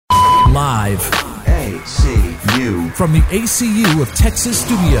Live ACU. from the ACU of Texas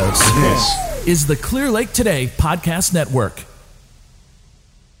Studios. This is the Clear Lake Today Podcast Network.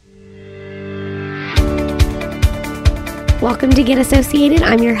 Welcome to Get Associated.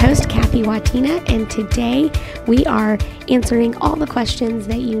 I'm your host, Kathy Watina, and today we are answering all the questions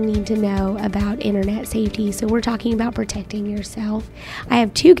that you need to know about internet safety. So we're talking about protecting yourself. I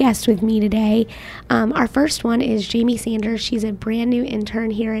have two guests with me today. Our first one is Jamie Sanders. She's a brand new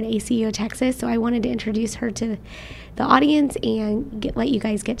intern here at ACU Texas, so I wanted to introduce her to the audience and let you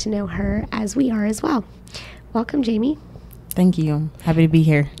guys get to know her as we are as well. Welcome, Jamie. Thank you. Happy to be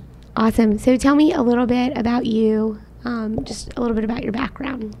here. Awesome. So tell me a little bit about you. Just a little bit about your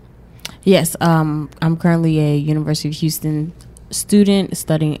background. Yes, I'm currently a University of Houston student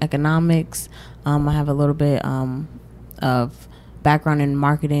studying economics. I have a little bit of background in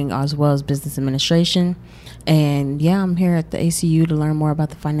marketing as well as business administration. And yeah, I'm here at the ACU to learn more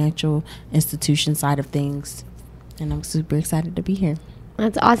about the financial institution side of things. And I'm super excited to be here.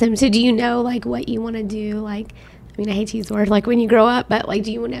 That's awesome. So do you know what you want to do? I hate to use the word when you grow up, but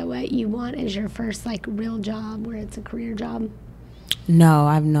do you know what you want as your first real job where it's a career job? No,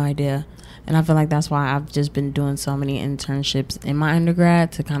 I have no idea. And I feel like that's why I've just been doing so many internships in my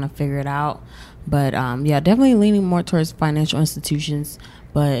undergrad to kind of figure it out. But yeah, definitely leaning more towards financial institutions,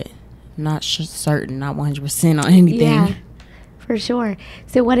 but not certain, not 100% on anything. Yeah, for sure.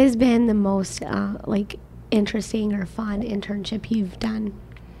 So what has been the most interesting or fun internship you've done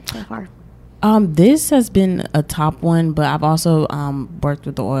so far? This has been a top one, but I've also worked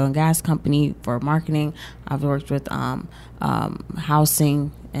with the oil and gas company for marketing. I've worked with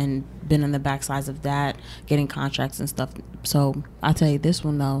housing and been on the backsides of that, getting contracts and stuff. So I'll tell you, this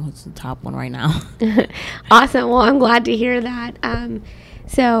one, though, it's the top one right now. Awesome. Well, I'm glad to hear that.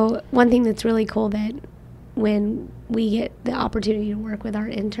 So one thing that's really cool that when we get the opportunity to work with our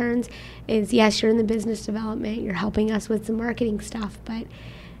interns is, yes, you're in the business development, you're helping us with some marketing stuff, but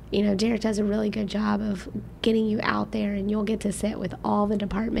Derek does a really good job of getting you out there, and you'll get to sit with all the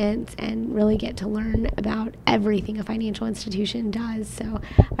departments and really get to learn about everything a financial institution does. So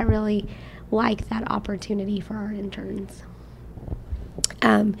I really like that opportunity for our interns.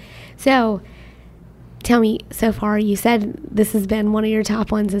 So tell me, so far you said this has been one of your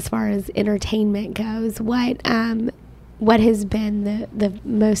top ones as far as entertainment goes. What has been the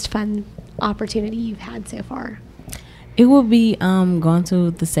most fun opportunity you've had so far? It will be going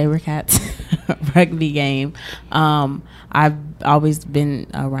to the SaberCats rugby game. I've always been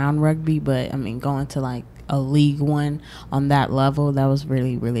around rugby, but going to a League One on that level, that was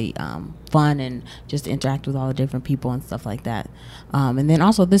really, really fun, and just interact with all the different people and stuff like that. And then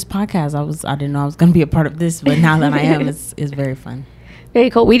also this podcast, I didn't know I was going to be a part of this, but now that I am, it's very fun. Very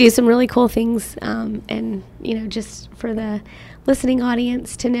cool. We do some really cool things, and just for the listening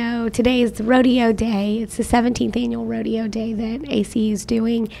audience to know, today is the rodeo day. It's the 17th annual rodeo day that ACU is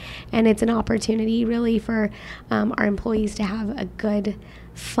doing, and it's an opportunity really for our employees to have a good,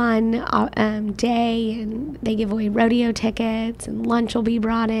 fun day, and they give away rodeo tickets, and lunch will be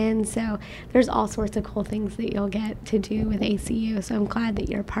brought in. So there's all sorts of cool things that you'll get to do with ACU. So I'm glad that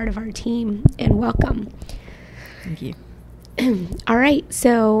you're a part of our team, and welcome. Thank you. All right,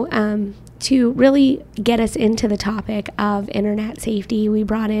 so to really get us into the topic of internet safety, we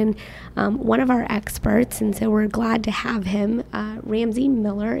brought in one of our experts, and so we're glad to have him. Ramsey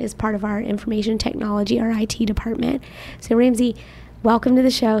Miller is part of our information technology, our IT department. So Ramsey, welcome to the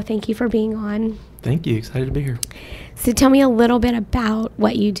show. Thank you for being on. Thank you. Excited to be here. So tell me a little bit about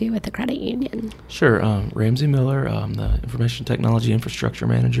what you do at the credit union. Sure. Ramsey Miller, I'm the information technology infrastructure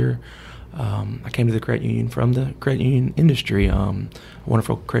manager. I came to the credit union from the credit union industry, a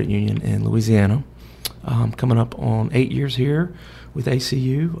wonderful credit union in Louisiana. Coming up on 8 years here with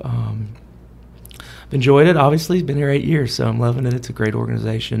ACU. I've enjoyed it, obviously. Been here 8 years, so I'm loving it. It's a great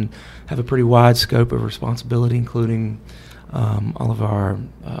organization. Have a pretty wide scope of responsibility, including all of our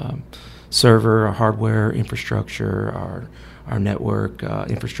server, our hardware infrastructure, our network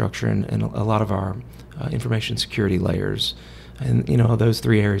infrastructure, and a lot of our information security layers. And, those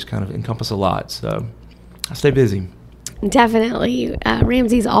three areas kind of encompass a lot. So I stay busy. Definitely.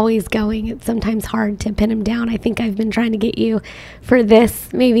 Ramsey's always going. It's sometimes hard to pin him down. I think I've been trying to get you for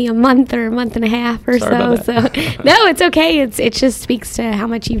this maybe a month or a month and a half or Sorry so. about that. So no, it's okay. It just speaks to how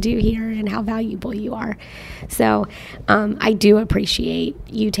much you do here and how valuable you are. So I do appreciate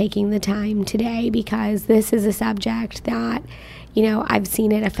you taking the time today, because this is a subject that, I've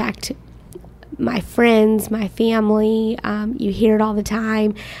seen it affect my friends, my family. You hear it all the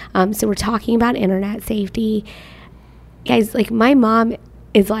time. So we're talking about internet safety. Guys, my mom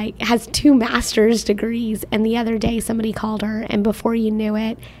is like, has 2 master's degrees. And the other day somebody called her, and before you knew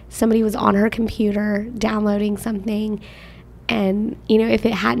it, somebody was on her computer downloading something. And, you know, if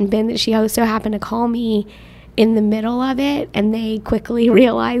it hadn't been that she so happened to call me in the middle of it, and they quickly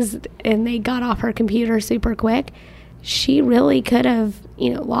realized, and they got off her computer super quick, she really could have,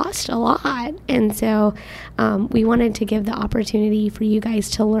 you know, lost a lot. And so we wanted to give the opportunity for you guys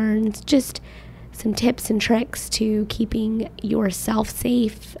to learn just some tips and tricks to keeping yourself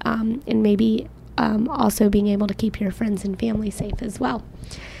safe, and maybe also being able to keep your friends and family safe as well.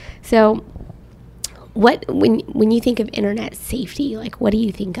 So when you think of internet safety, like, what do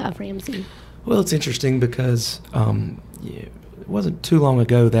you think of, Ramsey? Well, it's interesting because it wasn't too long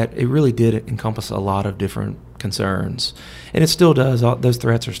ago that it really did encompass a lot of different concerns, and it still does. Those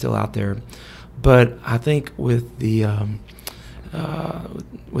threats are still out there, but I think with the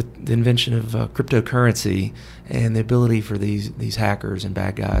invention of cryptocurrency and the ability for these hackers and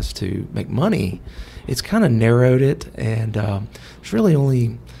bad guys to make money, it's kind of narrowed it, and there's really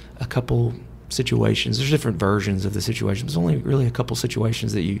only a couple situations. There's different versions of the situation. There's only really a couple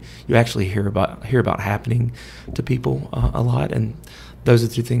situations that you actually hear about happening to people a lot, and those are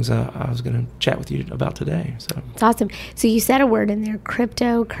the 2 things I was going to chat with you about today. So it's awesome. So you said a word in there,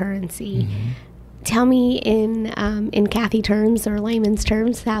 cryptocurrency. Mm-hmm. Tell me in Kathy terms, or layman's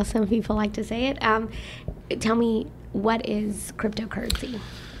terms, how some people like to say it. Tell me, what is cryptocurrency?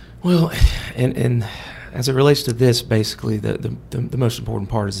 Well, and as it relates to this, basically the most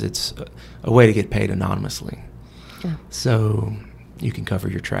important part is it's a way to get paid anonymously. Yeah. So you can cover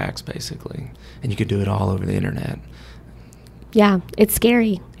your tracks, basically, and you can do it all over the internet. Yeah, it's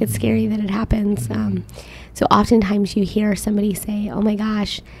scary. It's scary that it happens. So oftentimes you hear somebody say, "Oh my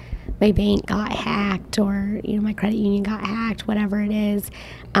gosh, my bank got hacked," or, you know, my credit union got hacked, whatever it is.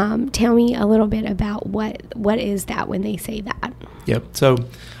 Tell me a little bit about what is that when they say that? Yep. So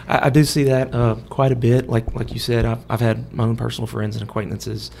I do see that quite a bit. Like you said, I've had my own personal friends and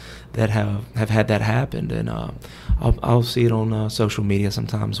acquaintances that have had that happen, and I'll see it on social media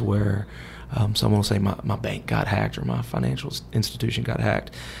sometimes where someone will say my bank got hacked or my financial institution got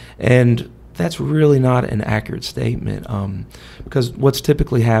hacked, and that's really not an accurate statement, because what's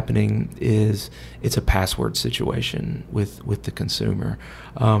typically happening is it's a password situation with the consumer,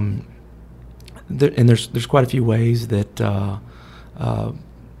 and there's quite a few ways that the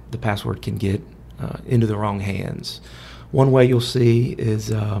password can get into the wrong hands. One way you'll see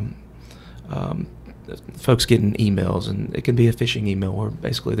is folks getting emails, and it can be a phishing email where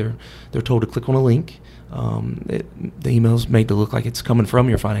basically they're told to click on a link. The email's made to look like it's coming from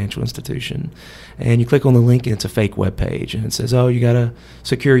your financial institution, and you click on the link and it's a fake web page, and it says, "Oh, you got to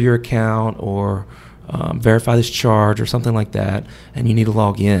secure your account or verify this charge," or something like that, and you need to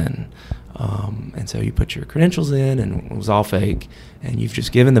log in. And so you put your credentials in, and it was all fake, and you've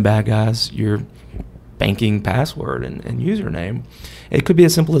just given the bad guys your banking password and username. It could be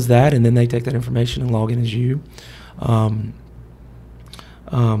as simple as that, and then they take that information and log in as you.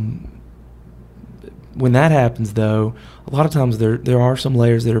 When that happens, though, a lot of times there are some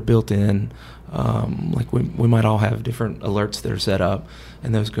layers that are built in. Like we might all have different alerts that are set up,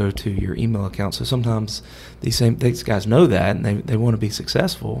 and those go to your email account. So sometimes these guys know that, and they want to be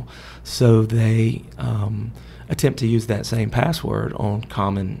successful, so they attempt to use that same password on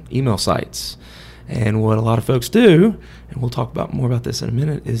common email sites. And what a lot of folks do, and we'll talk more about this in a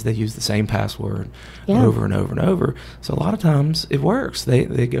minute, is they use the same password over and over and over. So a lot of times it works. They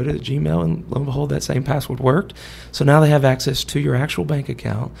go to Gmail, and lo and behold, that same password worked. So now they have access to your actual bank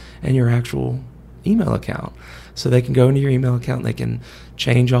account and your actual email account. So they can go into your email account, and they can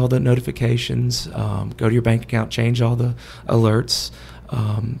change all the notifications, go to your bank account, change all the alerts,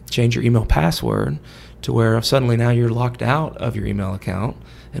 change your email password to where suddenly now you're locked out of your email account,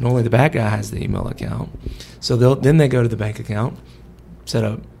 and only the bad guy has the email account. So then they go to the bank account, set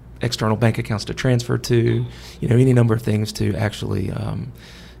up external bank accounts to transfer to, any number of things to actually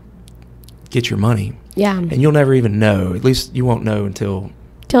get your money. Yeah. And you'll never even know. At least you won't know until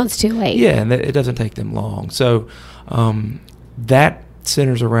it's too late. Yeah, and it doesn't take them long. So that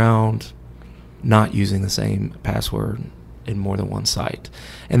centers around not using the same password in more than one site.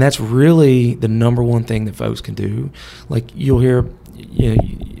 And that's really the number one thing that folks can do. Like you'll hear,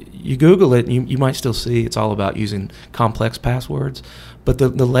 you Google it, and you might still see it's all about using complex passwords. But the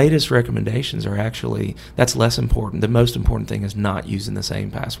latest recommendations are actually, that's less important. The most important thing is not using the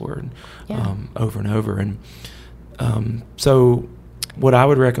same password over and over. And so what I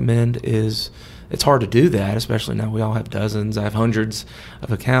would recommend is, it's hard to do that, especially now we all have dozens. I have hundreds of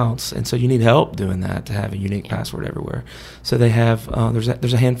accounts, and so you need help doing that to have a unique password everywhere. So they have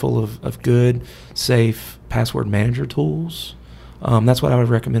there's a handful of good, safe password manager tools That's what I would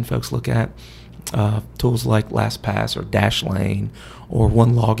recommend folks look at. Tools like LastPass or Dashlane or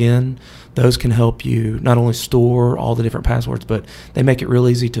OneLogin, those can help you not only store all the different passwords, but they make it real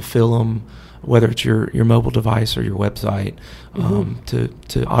easy to fill them, whether it's your mobile device or your website,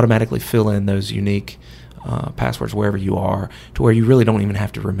 to automatically fill in those unique passwords wherever you are, to where you really don't even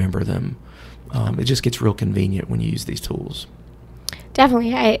have to remember them. It just gets real convenient when you use these tools.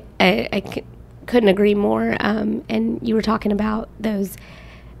 Definitely. I couldn't agree more. And you were talking about those,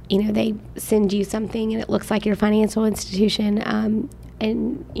 they send you something and it looks like your financial institution. And,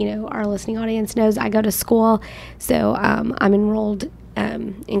 our listening audience knows I go to school. So I'm enrolled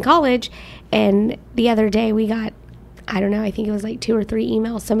in college. And the other day we got, I don't know, I think it was like 2 or 3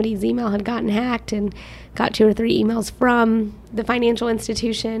 emails. Somebody's email had gotten hacked and got 2 or 3 emails from the financial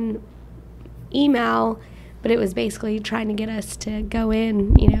institution email, but it was basically trying to get us to go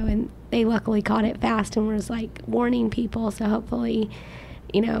in, and they luckily caught it fast and was like warning people. So hopefully,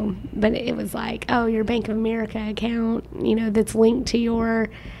 but it was like, oh, your Bank of America account, that's linked to your,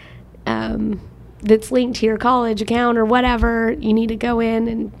 college account or whatever, you need to go in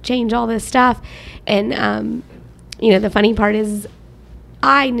and change all this stuff. And, the funny part is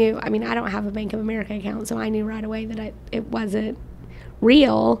I don't have a Bank of America account, so I knew right away that it wasn't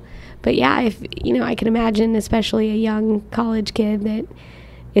real. But yeah, if, I can imagine, especially a young college kid that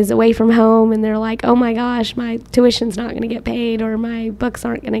is away from home and they're like, oh my gosh, my tuition's not going to get paid or my books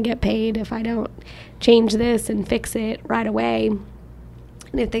aren't going to get paid if I don't change this and fix it right away.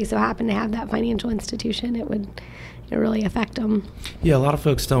 And if they so happen to have that financial institution, it would really affect them. Yeah, a lot of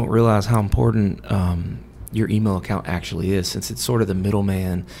folks don't realize how important your email account actually is, since it's sort of the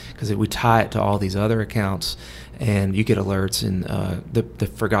middleman, because we tie it to all these other accounts and you get alerts, and the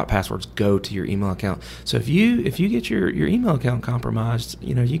forgot passwords go to your email account. So if you get your email account compromised,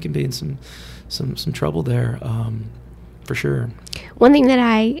 you can be in some trouble there, for sure. One thing that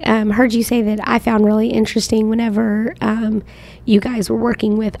I heard you say that I found really interesting whenever you guys were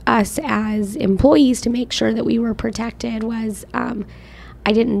working with us as employees to make sure that we were protected was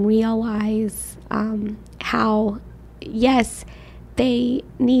I didn't realize how, yes, they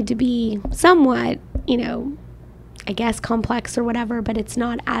need to be somewhat, I guess complex or whatever, but it's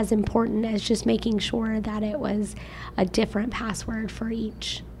not as important as just making sure that it was a different password for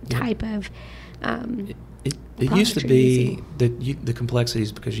each type of It used to be the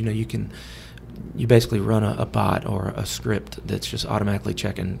complexities, because you basically run a bot or a script that's just automatically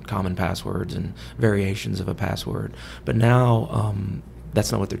checking common passwords and variations of a password. But now that's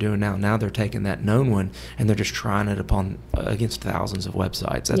not what they're doing now. Now they're taking that known one and they're just trying it against thousands of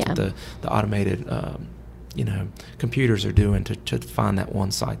websites. That's what the automated computers are doing to find that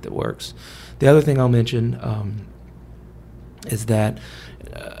one site that works. The other thing I'll mention is that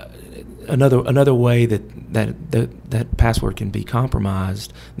another way that password can be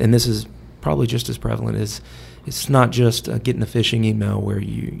compromised, and this is probably just as prevalent, is it's not just getting a phishing email where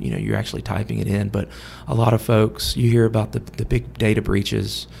you're actually typing it in, but a lot of folks, you hear about the big data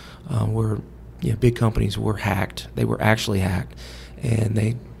breaches where big companies were hacked. They were actually hacked, and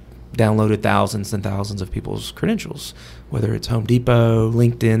they downloaded thousands and thousands of people's credentials, whether it's Home Depot,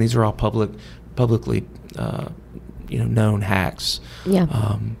 LinkedIn. These are all publicly known hacks.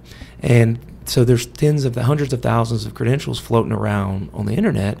 Yeah. And so there's hundreds of thousands of credentials floating around on the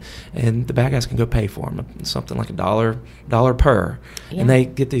internet, and the bad guys can go pay for them, something like $1 per. Yeah. And they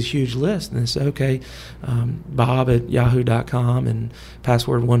get these huge lists, and they say, okay, Bob at yahoo.com and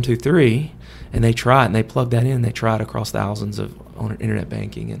password 123, and they try it, and they plug that in, and they try it across thousands of on internet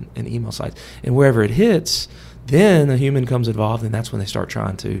banking and email sites. And wherever it hits, then a human comes involved, and that's when they start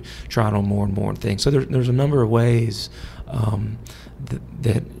trying it on more and more things. So there's a number of ways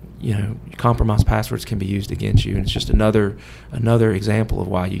that compromised passwords can be used against you, and it's just another example of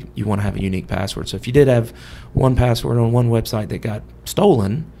why you want to have a unique password. So if you did have one password on one website that got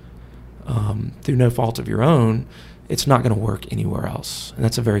stolen through no fault of your own, it's not going to work anywhere else, and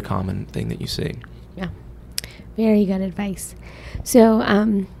that's a very common thing that you see. Yeah, very good advice. So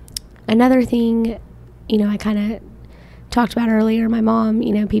another thing, I kind of talked about earlier, my mom,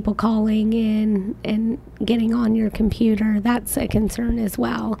 people calling in and getting on your computer, that's a concern as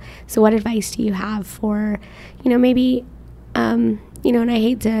well. So what advice do you have for, maybe, and I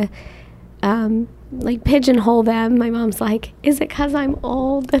hate to pigeonhole them. My mom's like, is it because I'm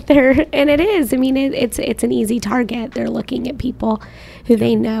old that they're, and it is. I mean, it's an easy target. They're looking at people who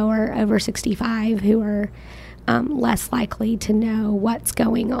they know are over 65 who are less likely to know what's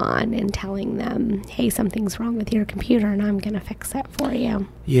going on and telling them, hey, something's wrong with your computer and I'm going to fix it for you.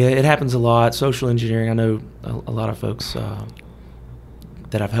 Yeah, it happens a lot. Social engineering, I know a lot of folks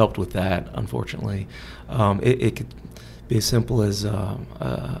that I've helped with that, unfortunately. be as simple as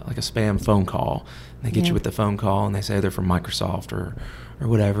like a spam phone call. They get you with the phone call, and they say they're from Microsoft or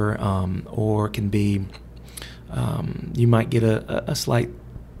whatever. Or it can be you might get a slight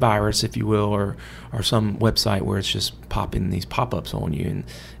virus, if you will, or some website where it's just popping these pop-ups on you, and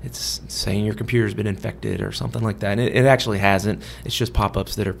it's saying your computer's been infected or something like that. And it actually hasn't. It's just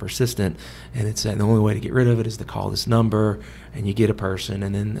pop-ups that are persistent, and it's the only way to get rid of it is to call this number, and you get a person,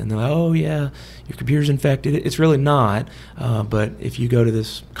 and they're like, oh yeah, your computer's infected. It's really not, but if you go to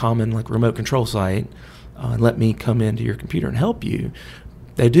this common like remote control site and let me come into your computer and help you,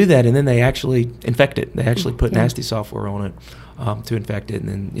 they do that, and then they actually infect it. They actually put nasty software on it to infect it, and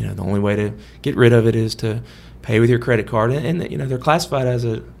then the only way to get rid of it is to pay with your credit card. And they're classified as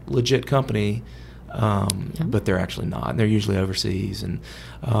a legit company, but they're actually not. They're usually overseas, and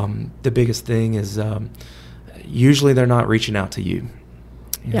the biggest thing is usually they're not reaching out to you.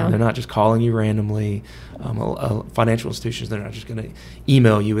 They're not just calling you randomly. Financial institutions, they're not just going to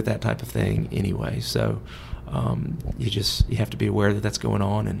email you with that type of thing anyway. So you have to be aware that that's going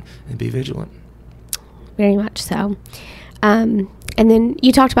on and be vigilant. Very much so. And then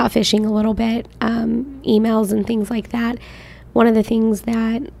you talked about phishing a little bit, emails and things like that. One of the things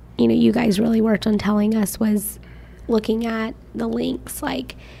that you guys really worked on telling us was looking at the links,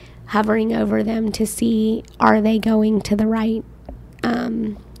 like hovering over them to see, are they going to the right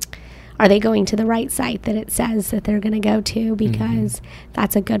site that it says that they're going to go to, because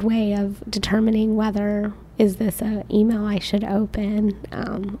that's a good way of determining whether is this an email I should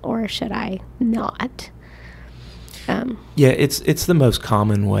open or should I not. It's the most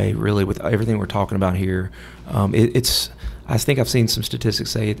common way, really, with everything we're talking about here. I think I've seen some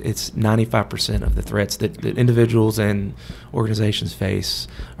statistics say it's 95% of the threats that individuals and organizations face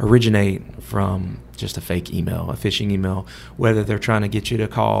originate from just a fake email, a phishing email, whether they're trying to get you to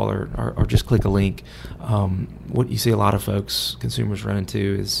call or just click a link. What you see a lot of consumers run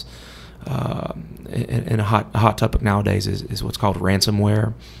into is, and a hot topic nowadays is what's called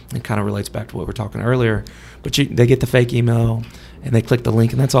ransomware. It kind of relates back to what we were talking earlier. But they get the fake email and they click the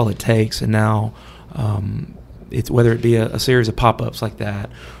link, and that's all it takes. And now it's whether it be a series of pop-ups like that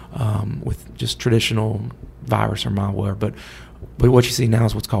with just traditional virus or malware, but what you see now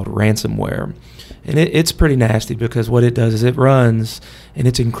is what's called ransomware. And it's pretty nasty, because what it does is it runs and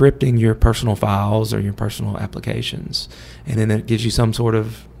it's encrypting your personal files or your personal applications, and then it gives you some sort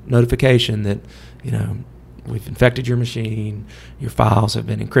of notification that we've infected your machine, your files have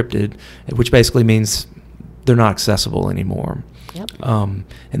been encrypted, which basically means they're not accessible anymore. Yep. And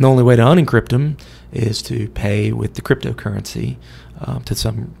the only way to unencrypt them is to pay with the cryptocurrency to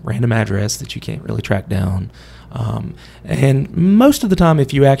some random address that you can't really track down. And most of the time,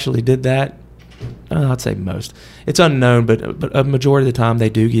 if you actually did that, I'd say most, it's unknown, but a majority of the time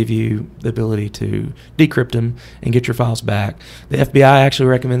they do give you the ability to decrypt them and get your files back. The FBI actually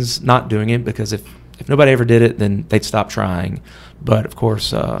recommends not doing it, because if nobody ever did it, then they'd stop trying. But of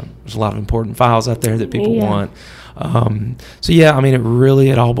course, there's a lot of important files out there that people want.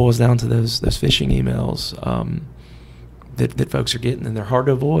 It all boils down to those phishing emails that folks are getting, and they're hard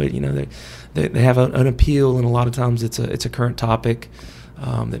to avoid. They have an appeal, and a lot of times it's a current topic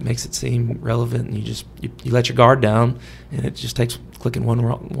that makes it seem relevant, and you let your guard down, and it just takes clicking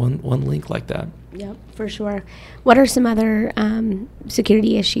one link like that. Yep, for sure. What are some other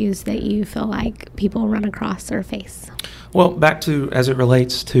security issues that you feel like people run across or face? Well, back to as it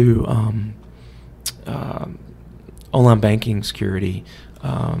relates to online banking security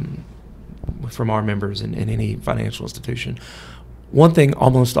from our members in any financial institution. One thing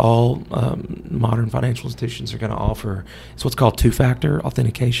almost all modern financial institutions are going to offer is what's called two-factor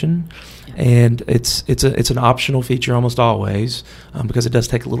authentication, and it's an optional feature almost always, because it does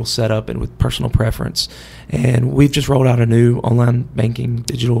take a little setup and with personal preference. And we've just rolled out a new online banking,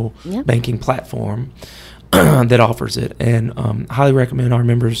 digital banking platform that offers it, and highly recommend our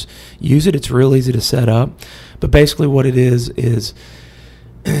members use it. It's real easy to set up, but basically what it is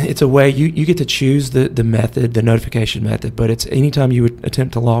it's a way you get to choose the method, the notification method, but it's anytime you would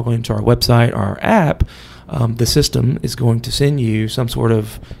attempt to log into our website or our app, the system is going to send you some sort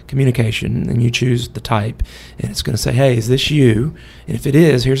of communication, and you choose the type, and it's going to say, hey, is this you? And if it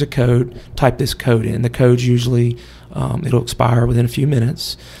is, here's a code, type this code in. The code's usually, it'll expire within a few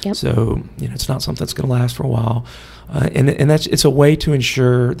minutes. Yep. So, it's not something that's going to last for a while. And it's a way to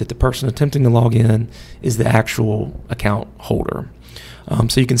ensure that the person attempting to log in is the actual account holder.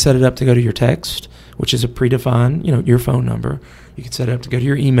 So you can set it up to go to your text, which is a predefined, your phone number. You can set it up to go to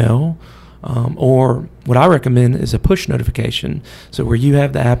your email, or what I recommend is a push notification. So where you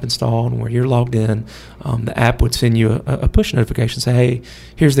have the app installed and where you're logged in, the app would send you a push notification, say, hey,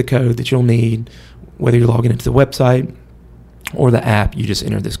 here's the code that you'll need, whether you're logging into the website or the app, you just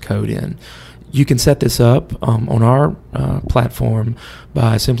enter this code in. You can set this up on our platform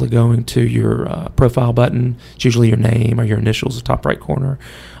by simply going to your profile button. It's usually your name or your initials, the top right corner.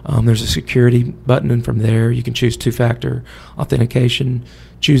 There's a security button, and from there you can choose two-factor authentication,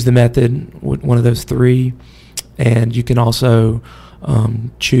 choose the method, one of those three, and you can also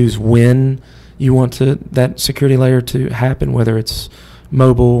choose when you want that security layer to happen, whether it's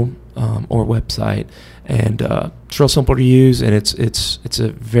mobile or website. And it's real simple to use, and it's a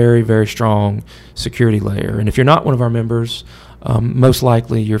very, very strong security layer. And if you're not one of our members, most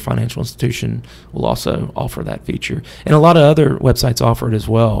likely your financial institution will also offer that feature. And a lot of other websites offer it as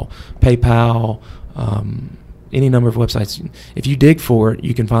well. PayPal, any number of websites. If you dig for it,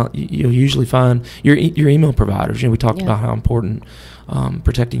 you'll usually find your email providers. We talked about how important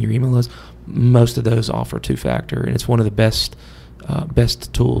protecting your email is. Most of those offer two-factor, and it's one of the best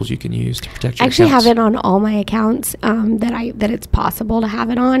tools you can use to protect your I actually accounts. have it on all my accounts that it's possible to have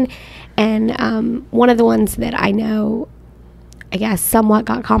it on. And one of the ones that I know, I guess, somewhat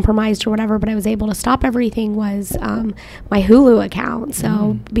got compromised or whatever, but I was able to stop everything was my Hulu account.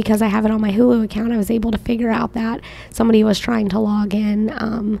 So because I have it on my Hulu account, I was able to figure out that somebody was trying to log in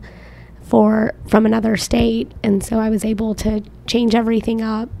from another state. And so I was able to change everything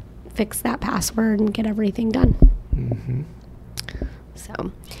up, fix that password, and get everything done. Mm-hmm.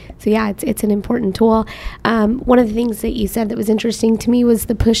 So yeah, it's an important tool. One of the things that you said that was interesting to me was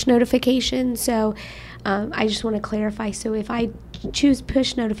the push notification. So I just want to clarify. So if I choose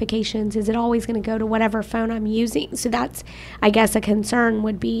push notifications, is it always going to go to whatever phone I'm using? So that's, I guess, a concern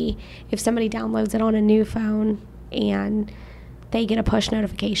would be if somebody downloads it on a new phone and they get a push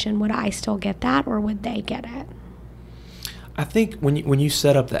notification, would I still get that, or would they get it? I think when you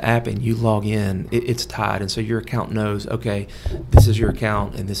set up the app and you log in, it's tied, and so your account knows, okay, this is your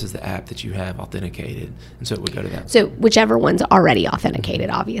account and this is the app that you have authenticated, and so it would go to that. So whichever one's already authenticated,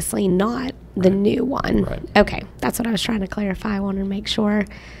 obviously, not the new one. Right. Okay, that's what I was trying to clarify. I wanted to make sure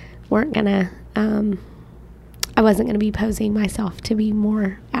I wasn't gonna be posing myself to be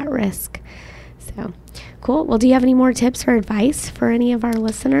more at risk. So cool. Well, do you have any more tips or advice for any of our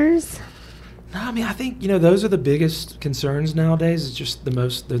listeners? No, I mean, I think, those are the biggest concerns nowadays. It's just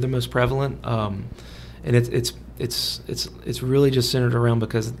they're the most prevalent. And it's really just centered around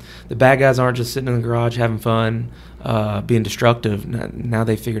because the bad guys aren't just sitting in the garage having fun, being destructive. Now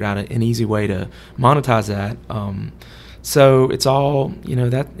they figured out an easy way to monetize that. So it's all,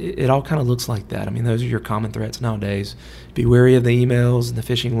 that it all kind of looks like that. I mean, those are your common threats nowadays. Be wary of the emails and the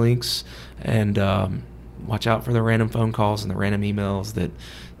phishing links, and watch out for the random phone calls and the random emails that,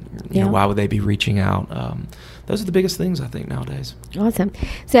 why would they be reaching out? Those are the biggest things, I think, nowadays. Awesome.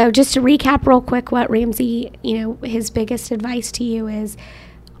 So just to recap real quick what Ramsey, his biggest advice to you is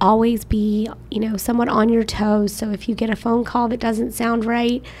always be, somewhat on your toes. So if you get a phone call that doesn't sound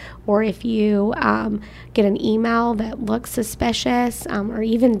right, or if you get an email that looks suspicious, or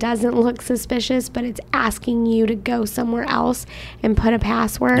even doesn't look suspicious, but it's asking you to go somewhere else and put a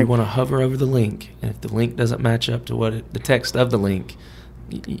password. You want to hover over the link, and if the link doesn't match up to the text of the link,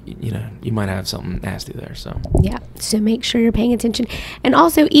 you might have something nasty there. So yeah, so make sure you're paying attention. And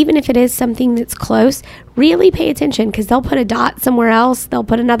also, even if it is something that's close, really pay attention, because they'll put a dot somewhere else, they'll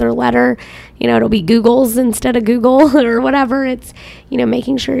put another letter, it'll be Google's instead of Google or whatever. It's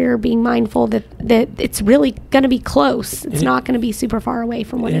making sure you're being mindful that it's really going to be close. It's not going to be super far away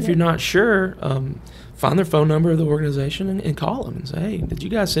from what it is. If you're not sure, find their phone number of the organization and call them and say, hey, did you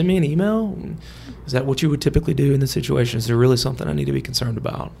guys send me an email? Is that what you would typically do in this situation? Is there really something I need to be concerned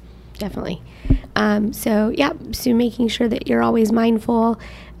about? Definitely. So making sure that you're always mindful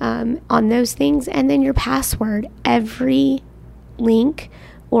on those things. And then your password. Every link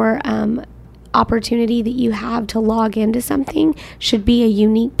or opportunity that you have to log into something should be a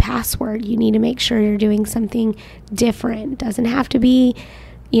unique password. You need to make sure you're doing something different. It doesn't have to be,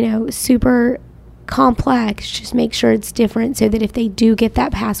 super complex. Just make sure it's different, so that if they do get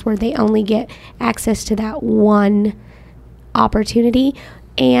that password, they only get access to that one opportunity.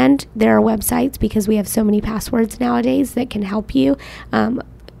 And there are websites, because we have so many passwords nowadays, that can help you.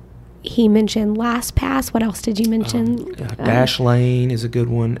 He mentioned LastPass. What else did you mention? Dashlane is a good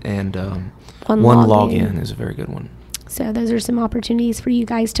one, and One Login is a very good one. So those are some opportunities for you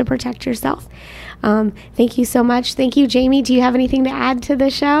guys to protect yourself. Thank you so much. Thank you, Jamie. Do you have anything to add to the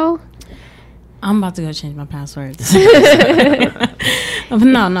show? I'm about to go change my passwords. No,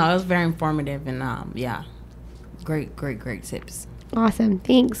 it was very informative, and great tips. Awesome.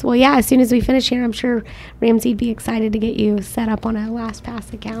 Thanks. Well, as soon as we finish here, I'm sure Ramsey'd be excited to get you set up on a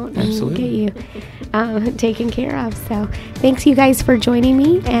LastPass account and Absolutely. get you taken care of. So thanks, you guys, for joining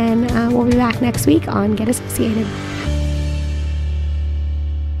me, and we'll be back next week on Get Associated.